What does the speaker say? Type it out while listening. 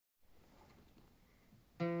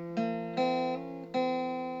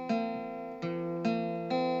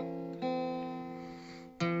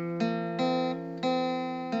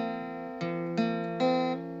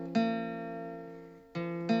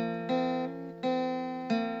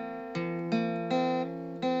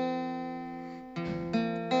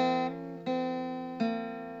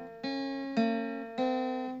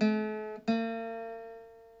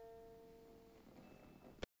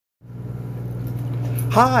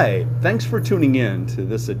Hi, thanks for tuning in to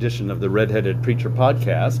this edition of the Redheaded Preacher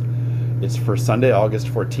Podcast. It's for Sunday, August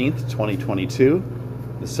 14th, 2022.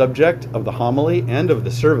 The subject of the homily and of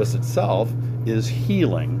the service itself is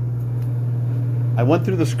healing. I went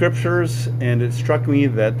through the scriptures and it struck me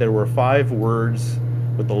that there were 5 words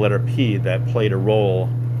with the letter P that played a role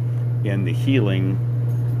in the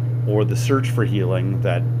healing or the search for healing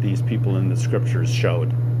that these people in the scriptures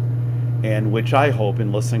showed. And which I hope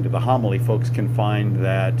in listening to the homily, folks can find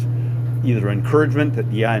that either encouragement that,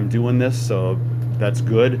 yeah, I'm doing this, so that's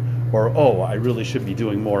good, or, oh, I really should be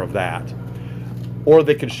doing more of that. Or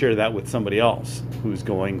they can share that with somebody else who's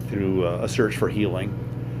going through a search for healing,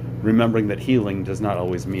 remembering that healing does not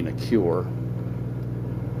always mean a cure.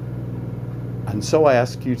 And so I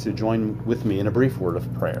ask you to join with me in a brief word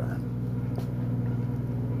of prayer.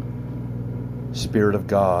 Spirit of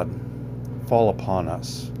God, fall upon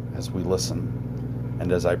us as we listen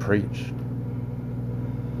and as I preach,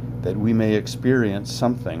 that we may experience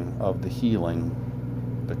something of the healing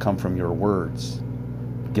that come from your words,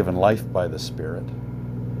 given life by the Spirit.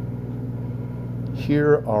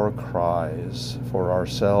 Hear our cries for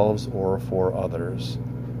ourselves or for others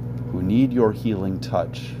who need your healing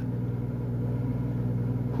touch,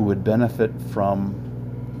 who would benefit from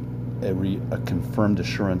a confirmed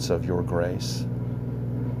assurance of your grace,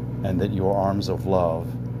 and that your arms of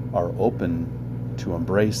love are open to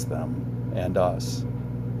embrace them and us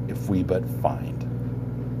if we but find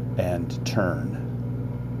and turn.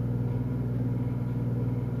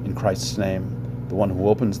 In Christ's name, the one who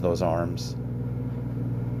opens those arms,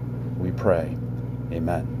 we pray.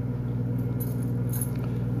 Amen.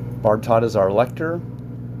 Barb Todd is our lector,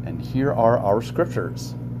 and here are our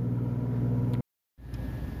scriptures.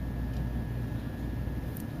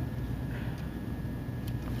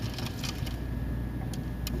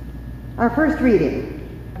 Our first reading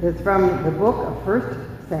is from the book of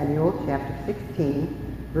 1 Samuel, chapter 16,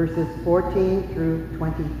 verses 14 through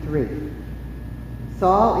 23.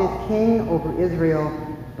 Saul is king over Israel,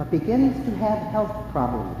 but begins to have health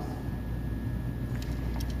problems.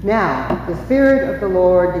 Now, the Spirit of the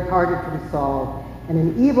Lord departed from Saul, and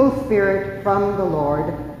an evil spirit from the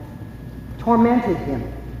Lord tormented him.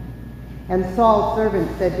 And Saul's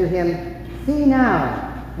servant said to him, "See now,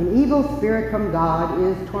 an evil spirit from God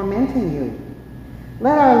is tormenting you.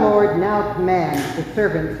 Let our Lord now command the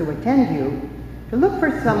servants who attend you to look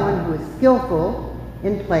for someone who is skillful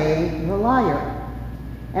in playing the lyre.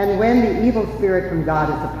 And when the evil spirit from God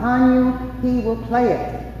is upon you, he will play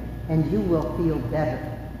it, and you will feel better."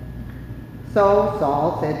 So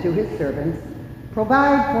Saul said to his servants,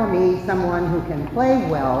 "Provide for me someone who can play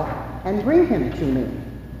well, and bring him to me."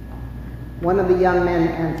 One of the young men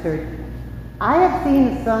answered, "I have seen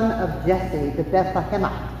a son of Jesse the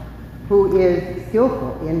Bethlehemite, who is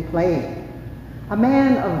skillful in playing, a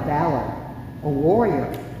man of valor, a warrior,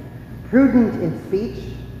 prudent in speech,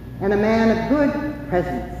 and a man of good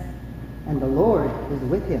presence, and the Lord is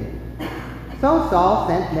with him." So Saul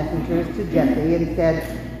sent messengers to Jesse and said,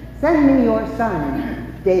 "Send me your son,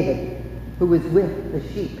 David, who is with the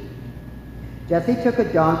sheep." Jesse took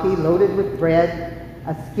a donkey loaded with bread,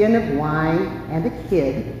 a skin of wine, and a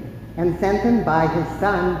kid, and sent them by his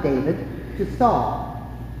son David to Saul.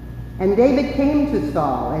 And David came to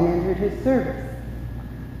Saul and entered his service.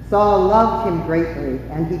 Saul loved him greatly,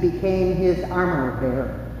 and he became his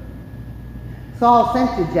armor-bearer. Saul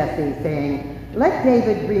sent to Jesse, saying, "Let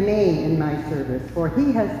David remain in my service, for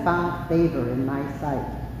he has found favor in my sight."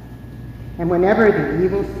 And whenever the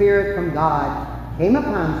evil spirit from God came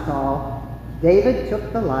upon Saul, David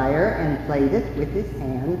took the lyre and played it with his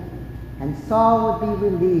hand, and Saul would be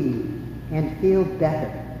relieved and feel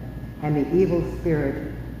better, and the evil spirit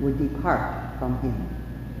would depart from him.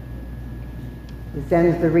 This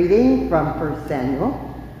ends the reading from 1 Samuel.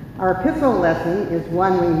 Our epistle lesson is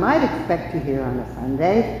one we might expect to hear on a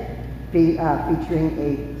Sunday, featuring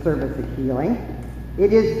a service of healing.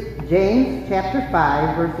 It is James chapter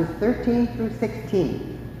 5, verses 13 through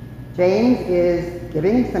 16. James is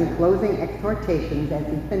giving some closing exhortations as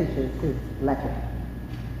he finishes his letter.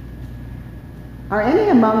 "Are any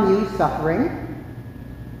among you suffering?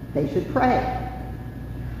 They should pray.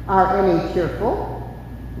 Are any cheerful?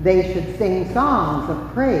 They should sing songs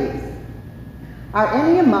of praise. Are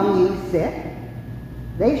any among you sick?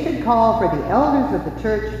 They should call for the elders of the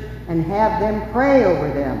church and have them pray over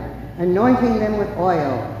them, anointing them with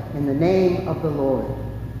oil in the name of the Lord.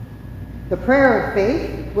 The prayer of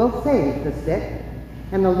faith will save the sick,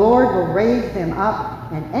 and the Lord will raise them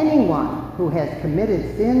up, and anyone who has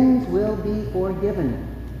committed sins will be forgiven.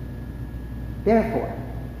 Therefore,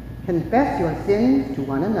 confess your sins to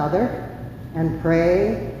one another and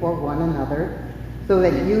pray for one another so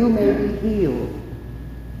that you may be healed.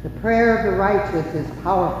 The prayer of the righteous is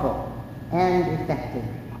powerful and effective.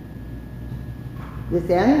 This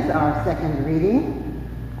ends our second reading.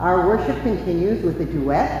 Our worship continues with a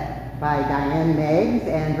duet by Diane Meggs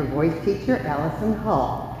and her voice teacher, Allison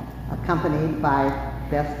Hull, accompanied by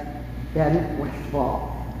Ben Westfall.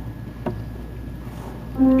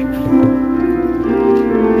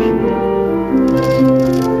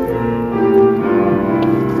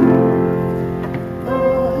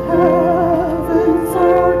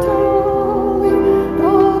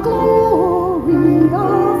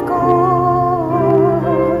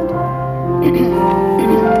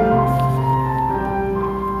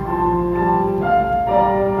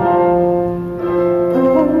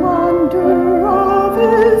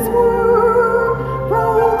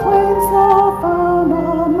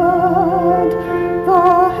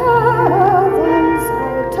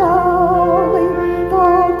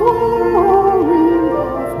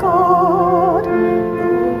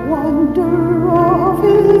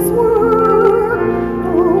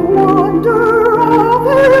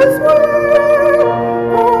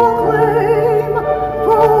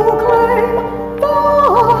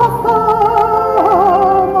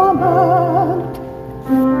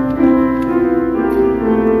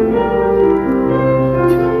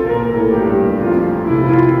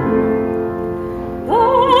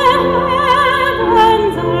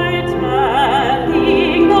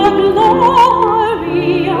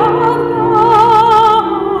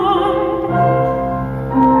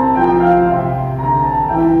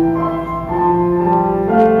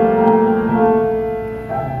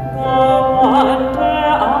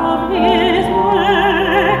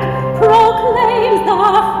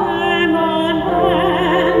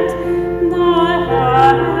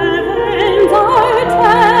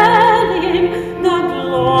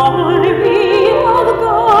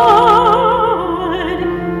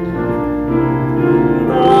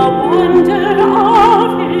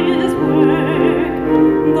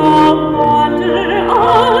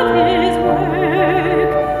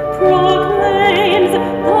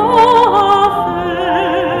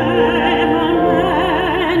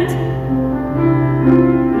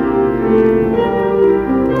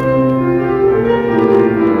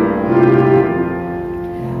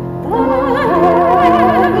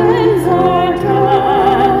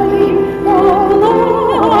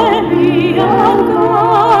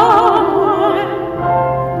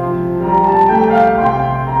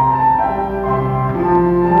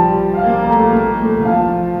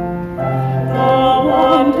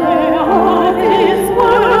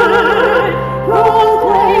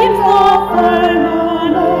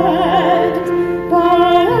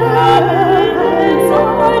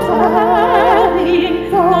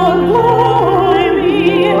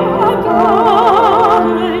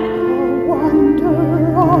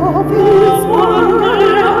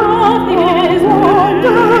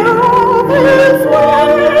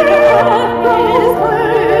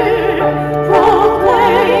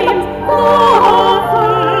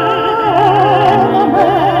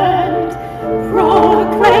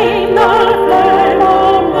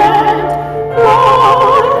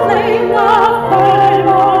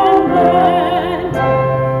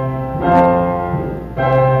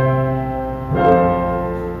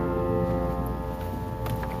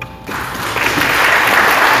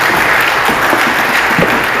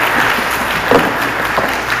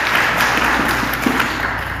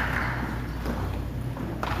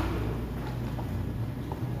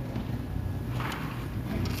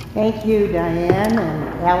 Thank you, Diane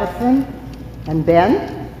and Allison and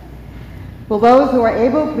Ben. Will those who are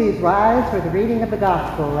able please rise for the reading of the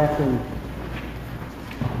gospel lesson?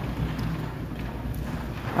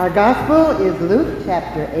 Our gospel is Luke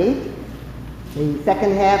chapter 8, the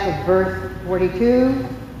second half of verse 42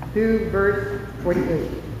 through verse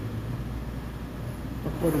 48,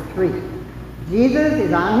 or 43. Jesus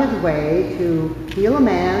is on his way to heal a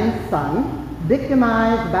man's son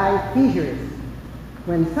victimized by seizures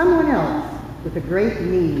when someone else with a great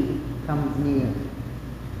need comes near.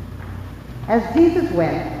 As Jesus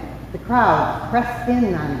went, the crowd pressed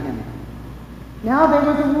in on him. Now there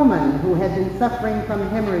was a woman who had been suffering from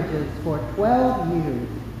hemorrhages for 12 years,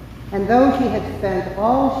 and though she had spent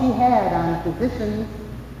all she had on physicians,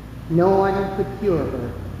 no one could cure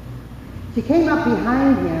her. She came up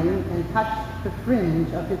behind him and touched the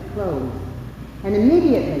fringe of his clothes, and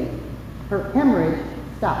immediately her hemorrhage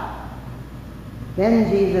stopped. Then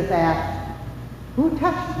Jesus asked, "Who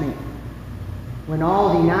touched me?" When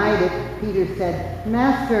all denied it, Peter said,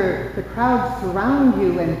 "Master, the crowds surround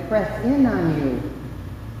you and press in on you."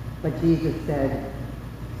 But Jesus said,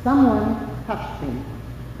 "Someone touched me,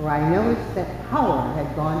 for I noticed that power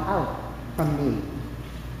had gone out from me."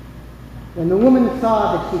 When the woman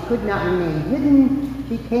saw that she could not remain hidden,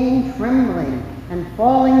 she came trembling, and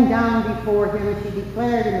falling down before him, she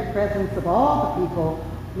declared in the presence of all the people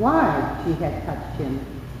why she had touched him,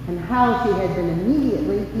 and how she had been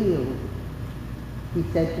immediately healed. He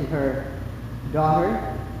said to her, "Daughter,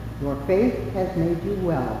 your faith has made you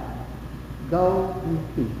well. Go in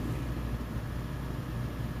peace."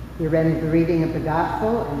 Here ends the reading of the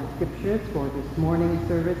Gospel and the Scriptures for this morning's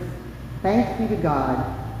service. Thanks be to God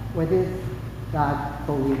for this God's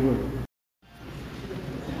holy word.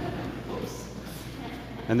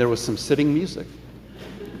 And there was some sitting music.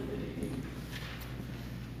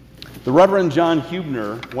 The Reverend John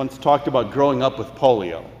Hubner once talked about growing up with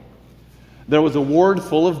polio. There was a ward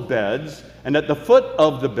full of beds, and at the foot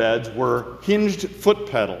of the beds were hinged foot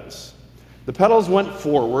pedals. The pedals went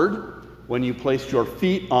forward when you placed your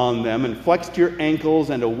feet on them and flexed your ankles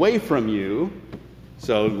and away from you.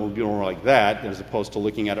 So it would be more like that, as opposed to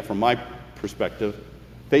looking at it from my perspective,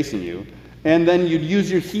 facing you. And then you'd use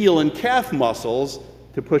your heel and calf muscles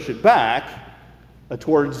to push it back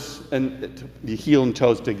towards, and the heel and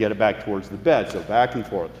toes to get it back towards the bed, so back and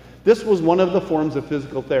forth. This was one of the forms of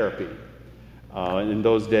physical therapy. In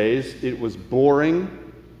those days, it was boring,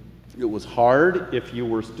 it was hard if you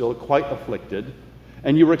were still quite afflicted,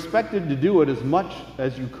 and you were expected to do it as much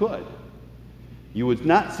as you could. You would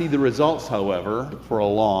not see the results, however, for a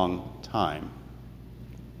long time.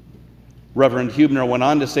 Reverend Hubner went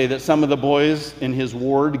on to say that some of the boys in his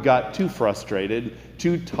ward got too frustrated,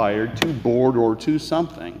 too tired, too bored, or too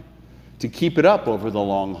something to keep it up over the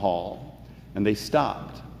long haul, and they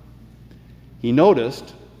stopped. He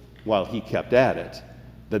noticed, while he kept at it,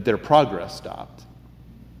 that their progress stopped.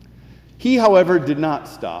 He, however, did not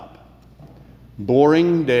stop.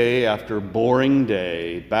 Boring day after boring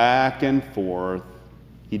day, back and forth,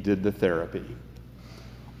 he did the therapy.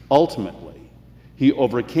 Ultimately, he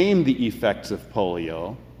overcame the effects of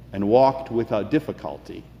polio and walked without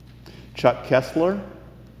difficulty. Chuck Kessler,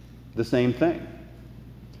 the same thing.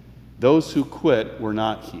 Those who quit were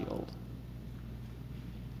not healed.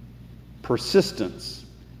 Persistence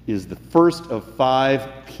is the first of 5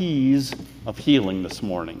 P's of healing this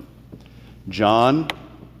morning. John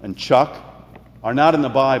and Chuck are not in the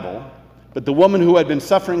Bible, but the woman who had been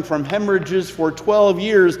suffering from hemorrhages for 12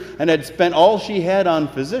 years and had spent all she had on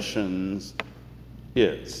physicians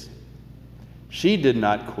is. She did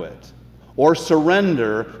not quit or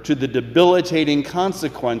surrender to the debilitating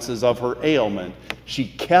consequences of her ailment. She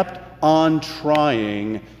kept on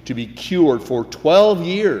trying to be cured for 12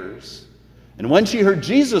 years. And when she heard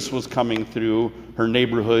Jesus was coming through her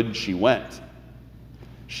neighborhood, she went.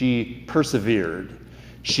 She persevered.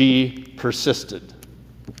 She persisted.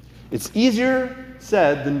 It's easier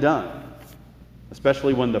said than done,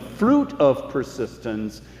 especially when the fruit of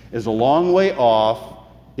persistence is a long way off,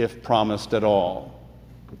 if promised at all.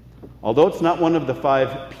 Although it's not one of the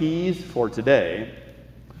 5 P's for today,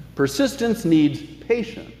 persistence needs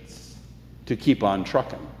patience to keep on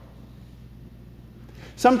trucking.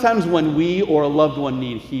 Sometimes when we or a loved one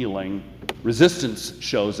need healing, resistance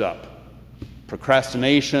shows up.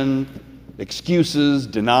 Procrastination, excuses,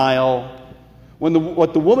 denial.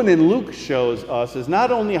 What the woman in Luke shows us is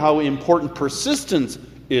not only how important persistence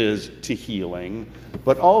is to healing,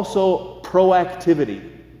 but also proactivity.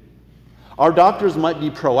 Our doctors might be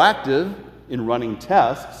proactive in running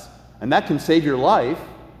tests, and that can save your life,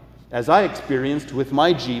 as I experienced with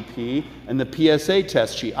my GP and the PSA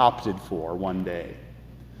test she opted for one day.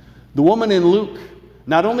 The woman in Luke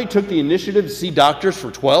not only took the initiative to see doctors for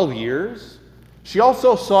 12 years, she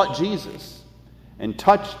also sought Jesus and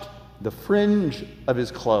touched the fringe of his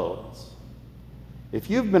clothes. If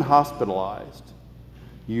you've been hospitalized,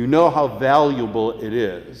 you know how valuable it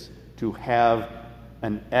is to have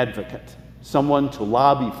an advocate, someone to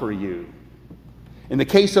lobby for you. In the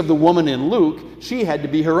case of the woman in Luke, she had to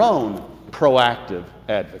be her own proactive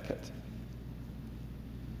advocate.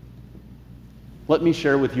 Let me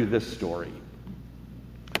share with you this story.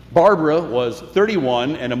 Barbara was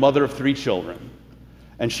 31 and a mother of 3 children,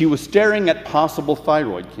 and she was staring at possible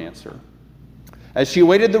thyroid cancer. As she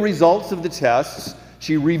awaited the results of the tests,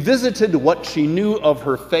 she revisited what she knew of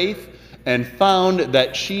her faith and found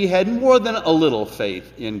that she had more than a little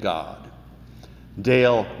faith in God.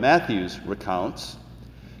 Dale Matthews recounts,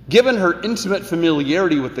 "Given her intimate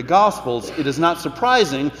familiarity with the Gospels, it is not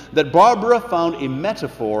surprising that Barbara found a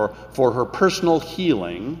metaphor for her personal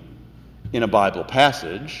healing in a Bible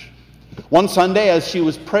passage. One Sunday, as she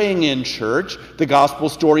was praying in church, the Gospel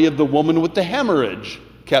story of the woman with the hemorrhage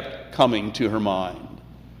kept coming to her mind.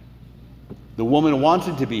 The woman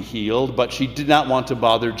wanted to be healed, but she did not want to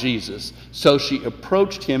bother Jesus. So she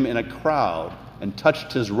approached him in a crowd and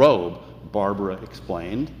touched his robe, Barbara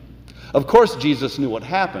explained. Of course, Jesus knew what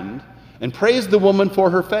happened and praised the woman for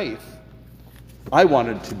her faith. I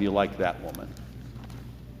wanted to be like that woman.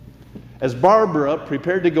 As Barbara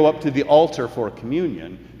prepared to go up to the altar for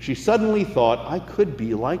communion, she suddenly thought, I could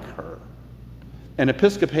be like her. An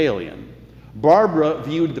Episcopalian, Barbara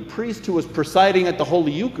viewed the priest who was presiding at the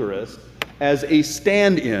Holy Eucharist as a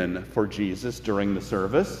stand-in for Jesus during the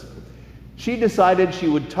service. She decided she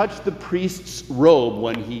would touch the priest's robe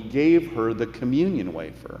when he gave her the communion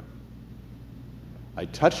wafer. I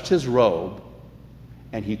touched his robe,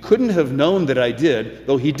 and he couldn't have known that I did,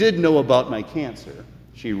 though he did know about my cancer,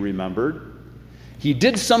 she remembered. He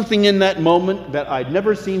did something in that moment that I'd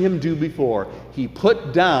never seen him do before. He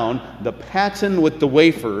put down the paten with the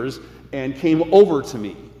wafers and came over to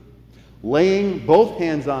me. Laying both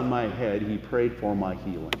hands on my head, he prayed for my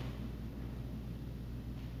healing.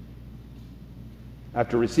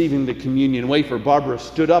 After receiving the communion wafer, Barbara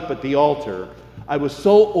stood up at the altar. I was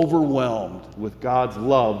so overwhelmed with God's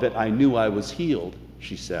love that I knew I was healed,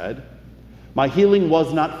 she said. My healing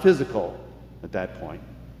was not physical at that point,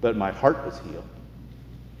 but my heart was healed.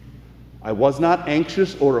 I was not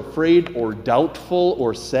anxious or afraid or doubtful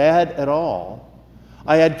or sad at all.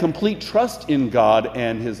 I had complete trust in God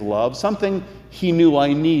and his love, something he knew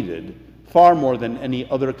I needed, far more than any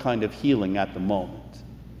other kind of healing at the moment.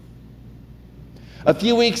 A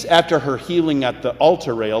few weeks after her healing at the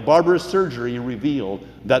altar rail, Barbara's surgery revealed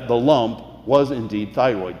that the lump was indeed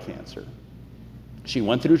thyroid cancer. She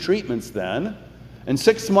went through treatments then, and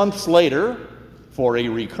 6 months later, for a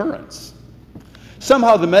recurrence.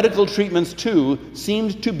 Somehow the medical treatments, too,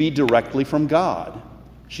 seemed to be directly from God.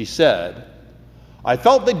 She said, I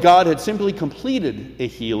felt that God had simply completed a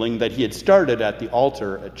healing that he had started at the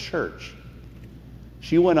altar at church.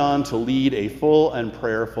 She went on to lead a full and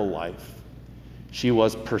prayerful life. She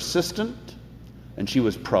was persistent and she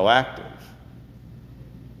was proactive.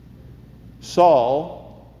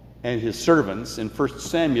 Saul and his servants in 1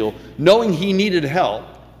 Samuel, knowing he needed help,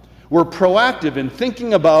 were proactive in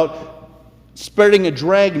thinking about spreading a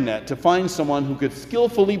dragnet to find someone who could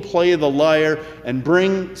skillfully play the lyre and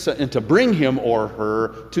to bring him or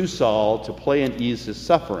her to Saul to play and ease his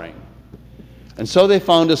suffering. And so they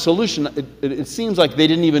found a solution. It seems like they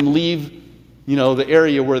didn't even leave, the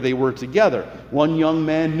area where they were together. One young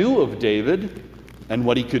man knew of David and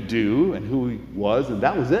what he could do and who he was, and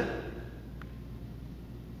that was it.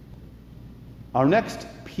 Our next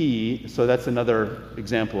P, so that's another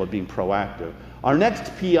example of being proactive. Our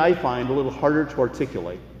next P I find a little harder to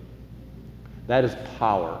articulate. That is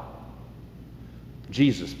power.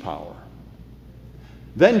 Jesus' power.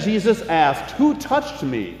 Then Jesus asked, who touched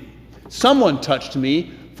me? Someone touched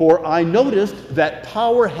me, for I noticed that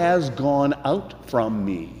power has gone out from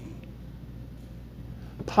me.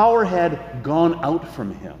 Power had gone out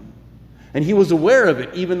from him. And he was aware of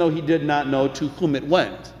it, even though he did not know to whom it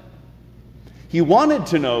went. He wanted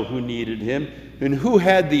to know who needed him and who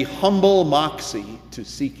had the humble moxie to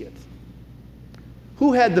seek it.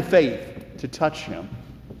 Who had the faith to touch him?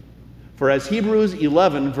 For as Hebrews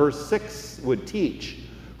 11, verse 6 would teach,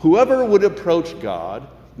 whoever would approach God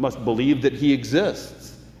must believe that he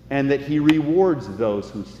exists and that he rewards those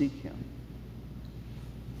who seek him.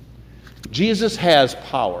 Jesus has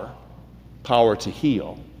power to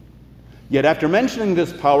heal. Yet after mentioning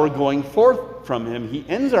this power going forth from him, he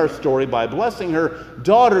ends our story by blessing her,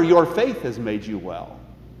 daughter, your faith has made you well.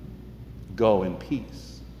 Go in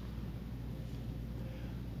peace.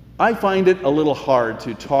 I find it a little hard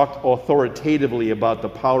to talk authoritatively about the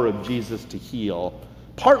power of Jesus to heal,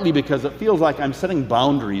 partly because it feels like I'm setting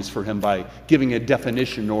boundaries for him by giving a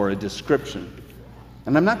definition or a description.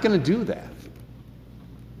 And I'm not going to do that.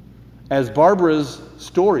 As Barbara's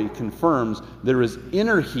story confirms, there is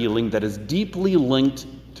inner healing that is deeply linked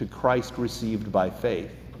to Christ received by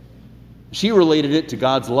faith. She related it to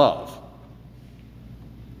God's love.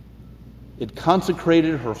 It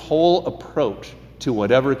consecrated her whole approach to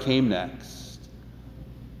whatever came next.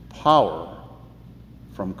 Power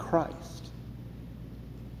from Christ.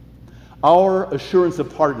 Our assurance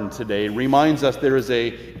of pardon today reminds us there is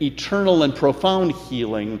an eternal and profound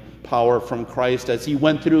healing power from Christ as he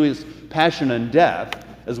went through his passion and death,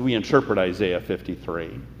 as we interpret Isaiah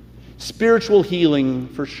 53. Spiritual healing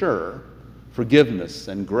for sure, forgiveness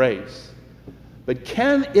and grace. But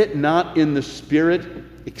can it not in the Spirit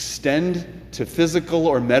extend to physical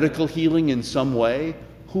or medical healing in some way?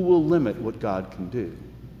 Who will limit what God can do?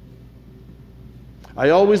 I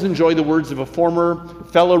always enjoy the words of a former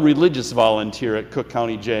fellow religious volunteer at Cook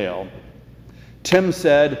County Jail. Tim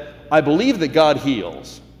said, I believe that God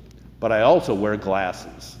heals, but I also wear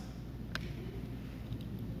glasses.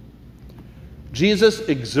 Jesus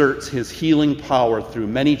exerts his healing power through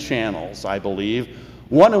many channels, I believe,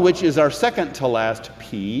 one of which is our second to last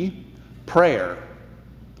P, prayer.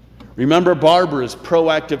 Remember, Barbara's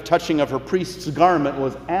proactive touching of her priest's garment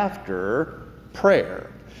was after prayer.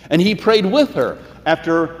 And he prayed with her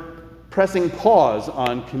after pressing pause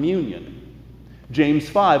on communion. James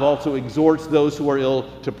 5 also exhorts those who are ill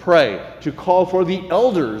to pray, to call for the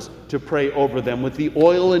elders to pray over them with the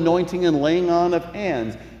oil anointing and laying on of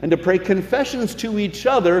hands, and to pray confessions to each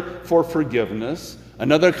other for forgiveness,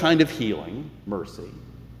 another kind of healing, mercy.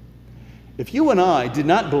 If you and I did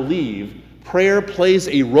not believe prayer plays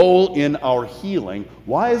a role in our healing,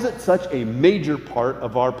 why is it such a major part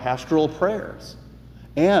of our pastoral prayers?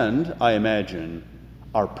 And, I imagine,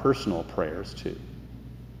 our personal prayers too.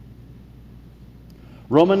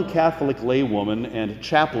 Roman Catholic laywoman and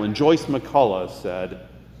chaplain Joyce McCullough said,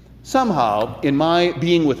 "Somehow, in my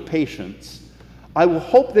being with patients, I will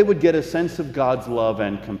hope they would get a sense of God's love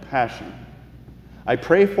and compassion. I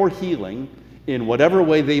pray for healing in whatever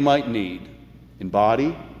way they might need, in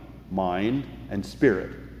body, mind, and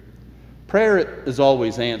spirit. Prayer is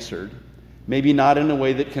always answered, maybe not in a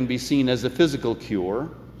way that can be seen as a physical cure,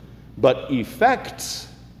 but effects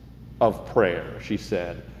of prayer," she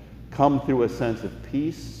said, "come through a sense of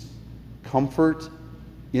peace, comfort,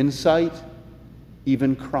 insight,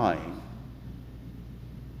 even crying."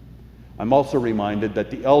 I'm also reminded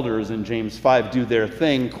that the elders in James 5 do their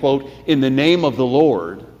thing, quote, "in the name of the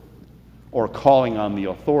Lord," or calling on the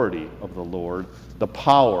authority of the Lord. The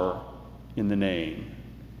power in the name,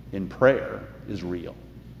 in prayer, is real.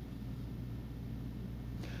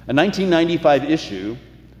 A 1995 issue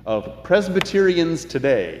of Presbyterians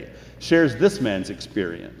Today shares this man's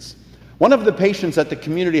experience. One of the patients at the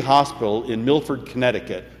community hospital in Milford,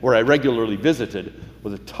 Connecticut, where I regularly visited,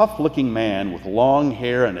 was a tough-looking man with long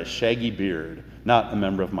hair and a shaggy beard, not a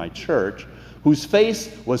member of my church, whose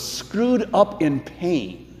face was screwed up in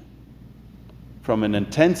pain from an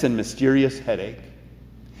intense and mysterious headache.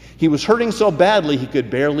 He was hurting so badly he could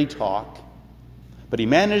barely talk, but he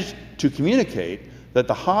managed to communicate that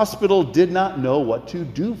the hospital did not know what to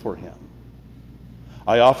do for him.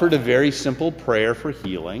 I offered a very simple prayer for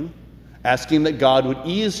healing, asking that God would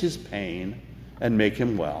ease his pain and make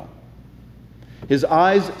him well. His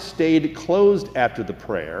eyes stayed closed after the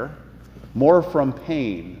prayer, more from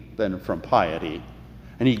pain than from piety,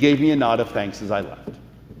 and he gave me a nod of thanks as I left.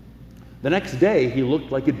 The next day, he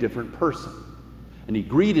looked like a different person, and he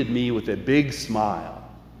greeted me with a big smile.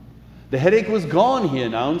 The headache was gone, he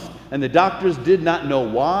announced, and the doctors did not know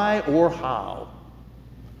why or how.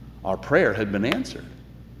 Our prayer had been answered.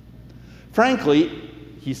 Frankly,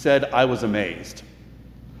 he said, I was amazed.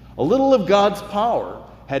 A little of God's power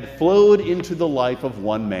had flowed into the life of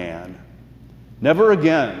one man. Never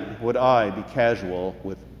again would I be casual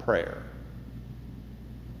with prayer.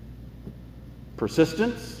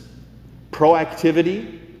 Persistence,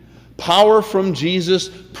 proactivity, power from Jesus,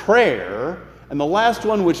 prayer, and the last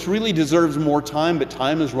one, which really deserves more time, but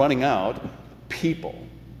time is running out, people.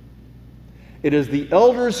 It is the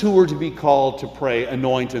elders who were to be called to pray,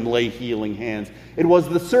 anoint, and lay healing hands. It was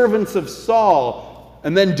the servants of Saul,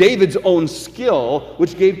 and then David's own skill,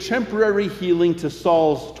 which gave temporary healing to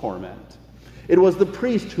Saul's torment. It was the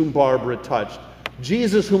priest whom Barbara touched,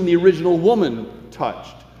 Jesus whom the original woman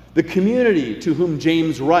touched, the community to whom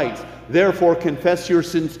James writes, therefore confess your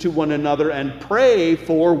sins to one another and pray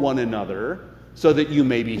for one another so that you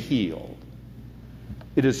may be healed.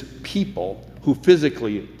 It is people who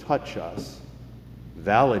physically touch us,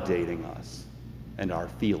 validating us and our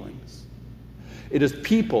feelings. It is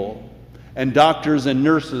people and doctors and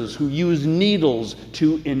nurses who use needles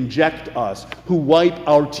to inject us, who wipe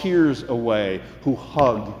our tears away, who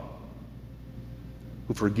hug,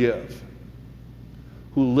 who forgive,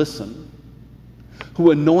 who listen,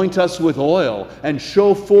 who anoint us with oil and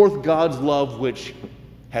show forth God's love, which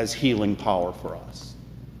has healing power for us.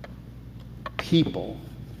 People,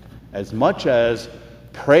 as much as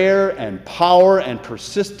prayer and power and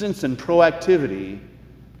persistence and proactivity,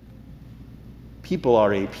 people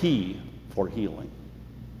are a P for healing.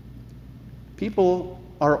 People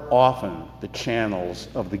are often the channels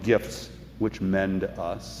of the gifts which mend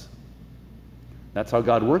us. That's how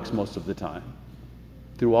God works most of the time,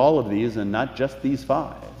 through all of these, and not just these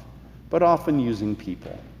 5, but often using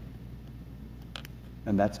people.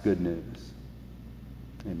 And that's good news.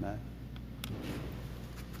 Amen.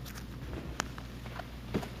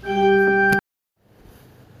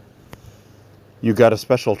 You got a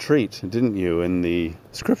special treat, didn't you, in the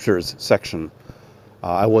scriptures section?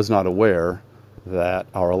 I was not aware that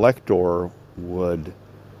our elector would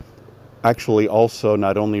actually also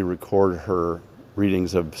not only record her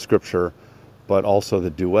readings of Scripture, but also the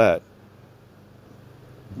duet,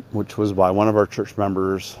 which was by one of our church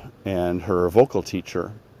members and her vocal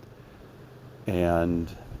teacher. And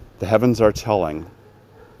the heavens are telling,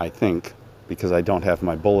 I think, because I don't have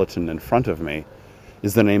my bulletin in front of me,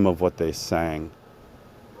 is the name of what they sang.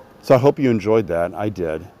 So I hope you enjoyed that. I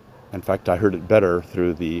did. In fact, I heard it better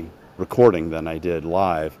through the recording than I did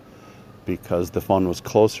live, because the phone was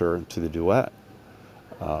closer to the duet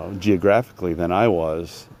geographically than I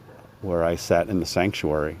was where I sat in the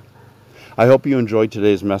sanctuary. I hope you enjoyed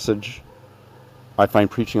today's message. I find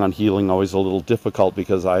preaching on healing always a little difficult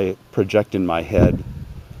because I project in my head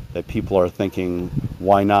that people are thinking,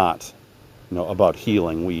 why not? About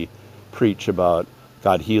healing. We preach about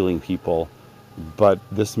God healing people, but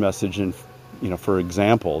this message, for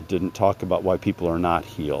example, didn't talk about why people are not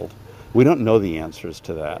healed. We don't know the answers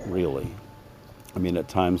to that, really. I mean, at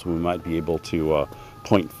times we might be able to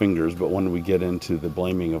point fingers, but when we get into the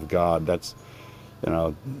blaming of God, that's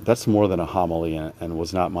more than a homily, and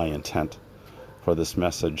was not my intent for this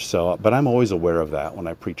message. So, but I'm always aware of that when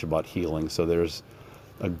I preach about healing, so there's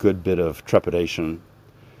a good bit of trepidation.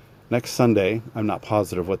 Next Sunday, I'm not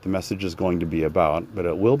positive what the message is going to be about, but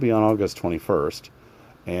it will be on August 21st,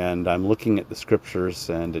 and I'm looking at the scriptures,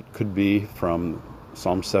 and it could be from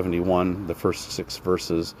Psalm 71, the first 6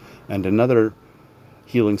 verses, and another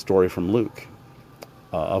healing story from Luke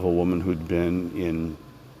of a woman who'd been in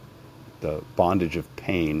the bondage of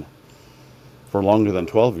pain for longer than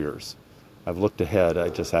 12 years. I've looked ahead. I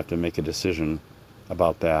just have to make a decision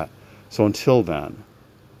about that. So until then,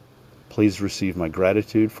 please receive my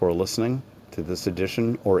gratitude for listening to this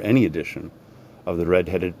edition or any edition of the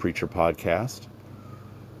Red-Headed Preacher podcast.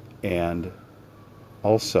 And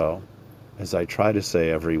also, as I try to say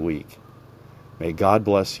every week, may God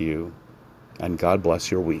bless you and God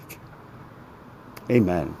bless your week.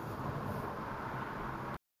 Amen.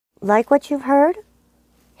 Like what you've heard?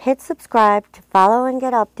 Hit subscribe to follow and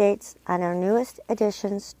get updates on our newest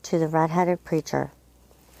additions to the Red-Headed Preacher.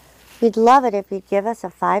 We'd love it if you'd give us a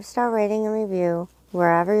 5-star rating and review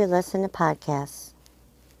wherever you listen to podcasts.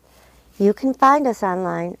 You can find us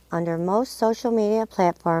online under most social media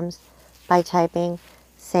platforms by typing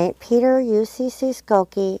St. Peter UCC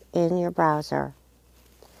Skokie in your browser.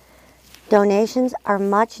 Donations are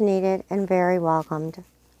much needed and very welcomed.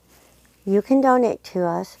 You can donate to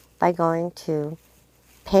us by going to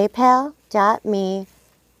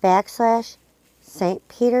paypal.me/St.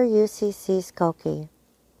 Peter UCC Skokie.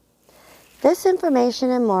 This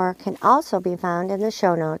information and more can also be found in the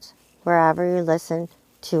show notes wherever you listen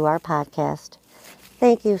to our podcast.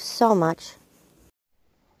 Thank you so much